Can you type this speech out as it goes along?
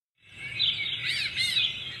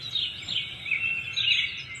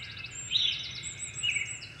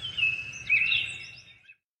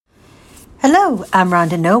Hello, I'm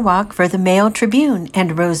Rhonda Nowak for the Mail Tribune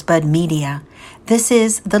and Rosebud Media. This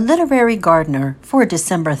is The Literary Gardener for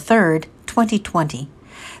December 3rd, 2020.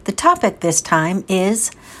 The topic this time is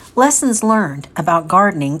Lessons Learned About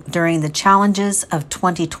Gardening During the Challenges of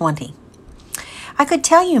 2020. I could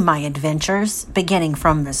tell you my adventures beginning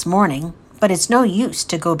from this morning, but it's no use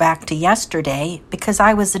to go back to yesterday because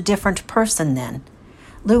I was a different person then.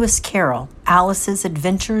 Lewis Carroll, Alice's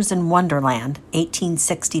Adventures in Wonderland,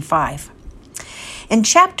 1865. In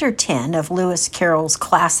Chapter 10 of Lewis Carroll's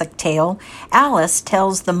classic tale, Alice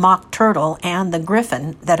tells the Mock Turtle and the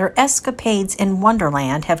Griffin that her escapades in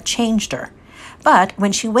Wonderland have changed her. But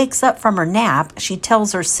when she wakes up from her nap, she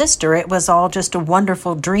tells her sister it was all just a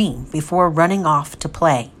wonderful dream before running off to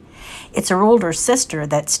play. It's her older sister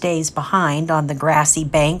that stays behind on the grassy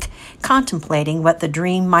bank, contemplating what the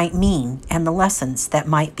dream might mean and the lessons that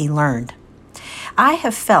might be learned. I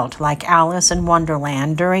have felt like Alice in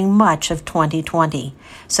Wonderland during much of 2020.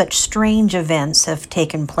 Such strange events have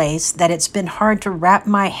taken place that it's been hard to wrap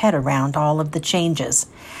my head around all of the changes.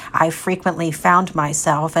 I frequently found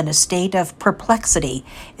myself in a state of perplexity,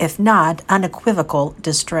 if not unequivocal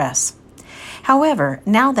distress. However,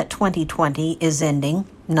 now that 2020 is ending,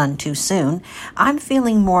 none too soon, I'm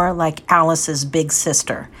feeling more like Alice's big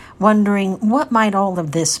sister, wondering what might all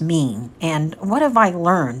of this mean and what have I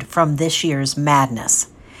learned from this year's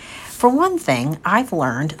madness. For one thing, I've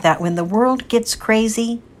learned that when the world gets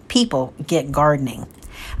crazy, people get gardening.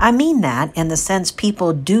 I mean that in the sense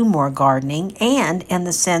people do more gardening and in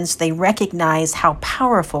the sense they recognize how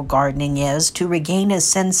powerful gardening is to regain a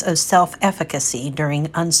sense of self-efficacy during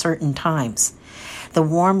uncertain times. The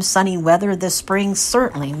warm, sunny weather this spring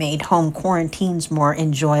certainly made home quarantines more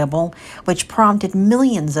enjoyable, which prompted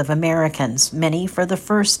millions of Americans, many for the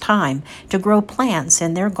first time, to grow plants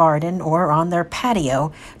in their garden or on their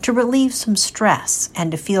patio to relieve some stress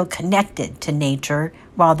and to feel connected to nature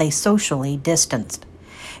while they socially distanced.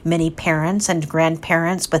 Many parents and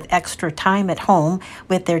grandparents with extra time at home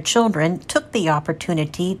with their children took the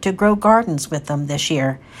opportunity to grow gardens with them this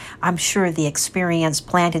year. I'm sure the experience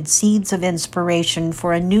planted seeds of inspiration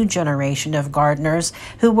for a new generation of gardeners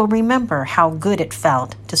who will remember how good it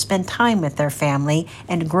felt to spend time with their family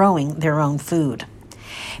and growing their own food.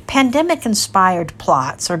 Pandemic-inspired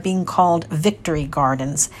plots are being called victory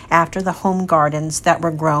gardens after the home gardens that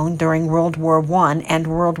were grown during World War I and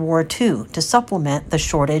World War II to supplement the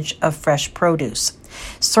shortage of fresh produce.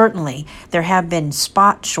 Certainly, there have been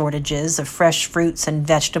spot shortages of fresh fruits and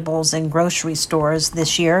vegetables in grocery stores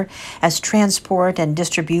this year as transport and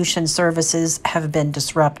distribution services have been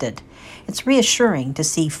disrupted. It's reassuring to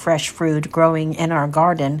see fresh fruit growing in our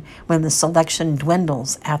garden when the selection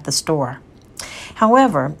dwindles at the store.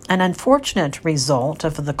 However, an unfortunate result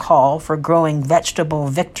of the call for growing vegetable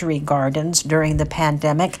victory gardens during the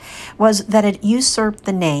pandemic was that it usurped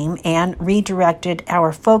the name and redirected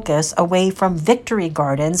our focus away from victory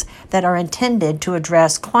gardens that are intended to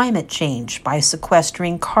address climate change by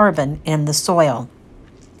sequestering carbon in the soil.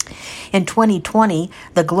 In 2020,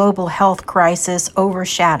 the global health crisis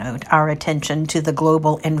overshadowed our attention to the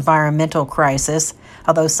global environmental crisis,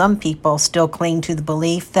 although some people still cling to the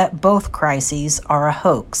belief that both crises are a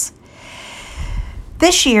hoax.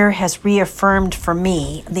 This year has reaffirmed for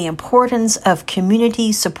me the importance of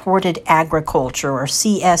community-supported agriculture, or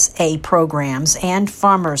CSA programs, and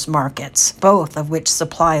farmers markets, both of which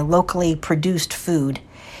supply locally produced food.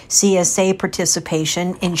 CSA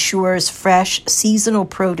participation ensures fresh, seasonal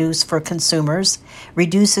produce for consumers,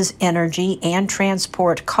 reduces energy and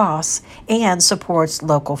transport costs, and supports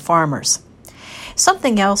local farmers.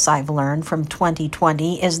 Something else I've learned from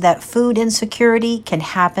 2020 is that food insecurity can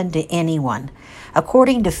happen to anyone.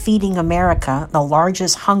 According to Feeding America, the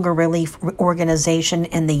largest hunger relief organization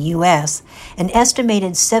in the U.S., an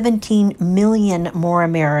estimated 17 million more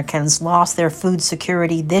Americans lost their food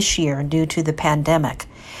security this year due to the pandemic.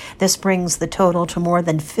 This brings the total to more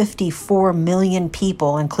than 54 million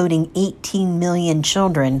people, including 18 million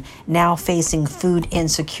children, now facing food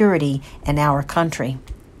insecurity in our country.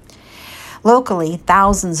 Locally,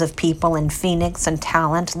 thousands of people in Phoenix and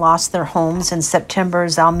Talent lost their homes in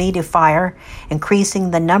September's Alameda fire, increasing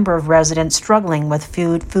the number of residents struggling with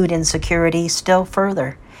food insecurity still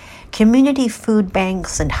further. Community food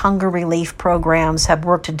banks and hunger relief programs have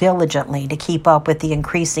worked diligently to keep up with the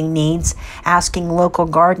increasing needs, asking local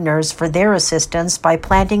gardeners for their assistance by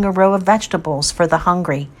planting a row of vegetables for the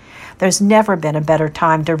hungry. There's never been a better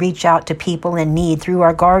time to reach out to people in need through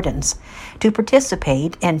our gardens. To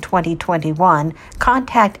participate in 2021,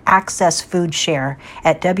 contact Access Food Share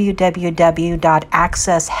at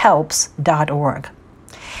www.accesshelps.org.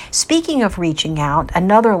 Speaking of reaching out,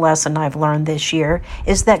 another lesson I've learned this year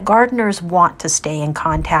is that gardeners want to stay in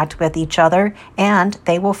contact with each other, and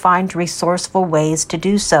they will find resourceful ways to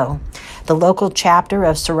do so. The local chapter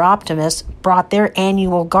of Seroptimus brought their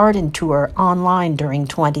annual garden tour online during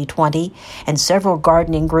 2020, and several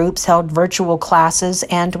gardening groups held virtual classes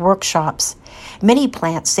and workshops. Many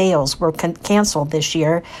plant sales were canceled this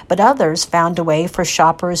year, but others found a way for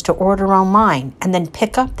shoppers to order online and then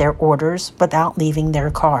pick up their orders without leaving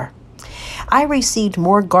their car. I received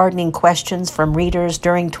more gardening questions from readers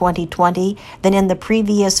during 2020 than in the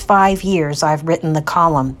previous 5 years I've written the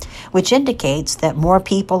column, which indicates that more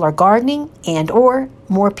people are gardening and/or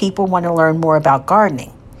more people want to learn more about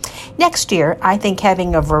gardening. Next year, I think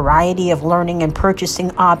having a variety of learning and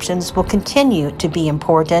purchasing options will continue to be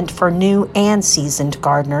important for new and seasoned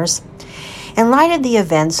gardeners. In light of the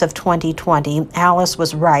events of 2020, Alice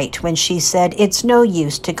was right when she said it's no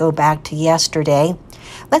use to go back to yesterday.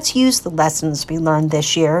 Let's use the lessons we learned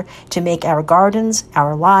this year to make our gardens,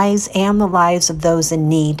 our lives, and the lives of those in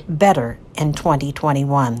need better in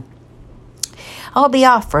 2021. I'll be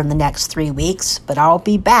off for the next 3 weeks, but I'll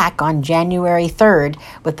be back on January 3rd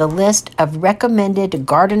with a list of recommended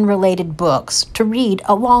garden-related books to read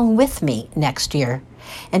along with me next year.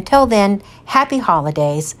 Until then, happy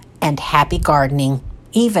holidays and happy gardening,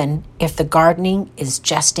 even if the gardening is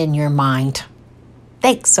just in your mind.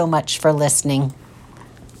 Thanks so much for listening.